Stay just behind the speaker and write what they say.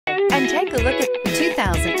and take a look at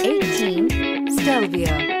 2018 Stelvio.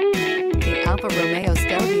 The Alfa Romeo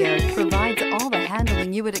Stelvio provides all the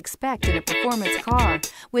handling you would expect in a performance car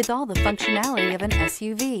with all the functionality of an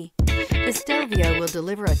SUV. The Stelvio will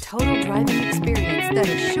deliver a total driving experience that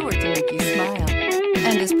is sure to make you smile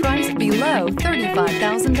and is priced below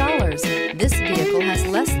 $35,000. This vehicle has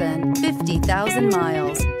less than 50,000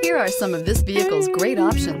 miles. Here are some of this vehicle's great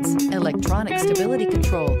options: electronic stability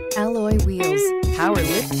control, alloy wheels, power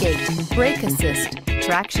liftgate, brake assist,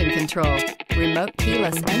 traction control, remote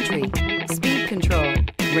keyless entry, speed control,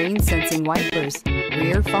 rain sensing wipers,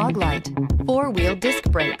 rear fog light, four-wheel disc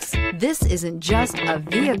brakes. This isn't just a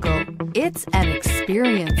vehicle, it's an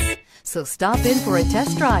experience. So stop in for a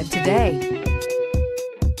test drive today.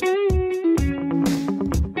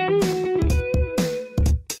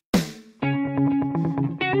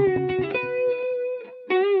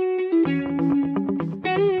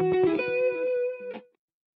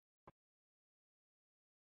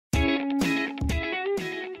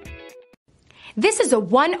 This is a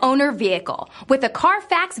one-owner vehicle with a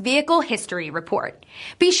Carfax Vehicle History Report.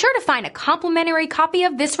 Be sure to find a complimentary copy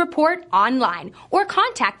of this report online or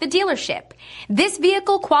contact the dealership. This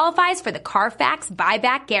vehicle qualifies for the Carfax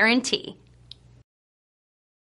Buyback Guarantee.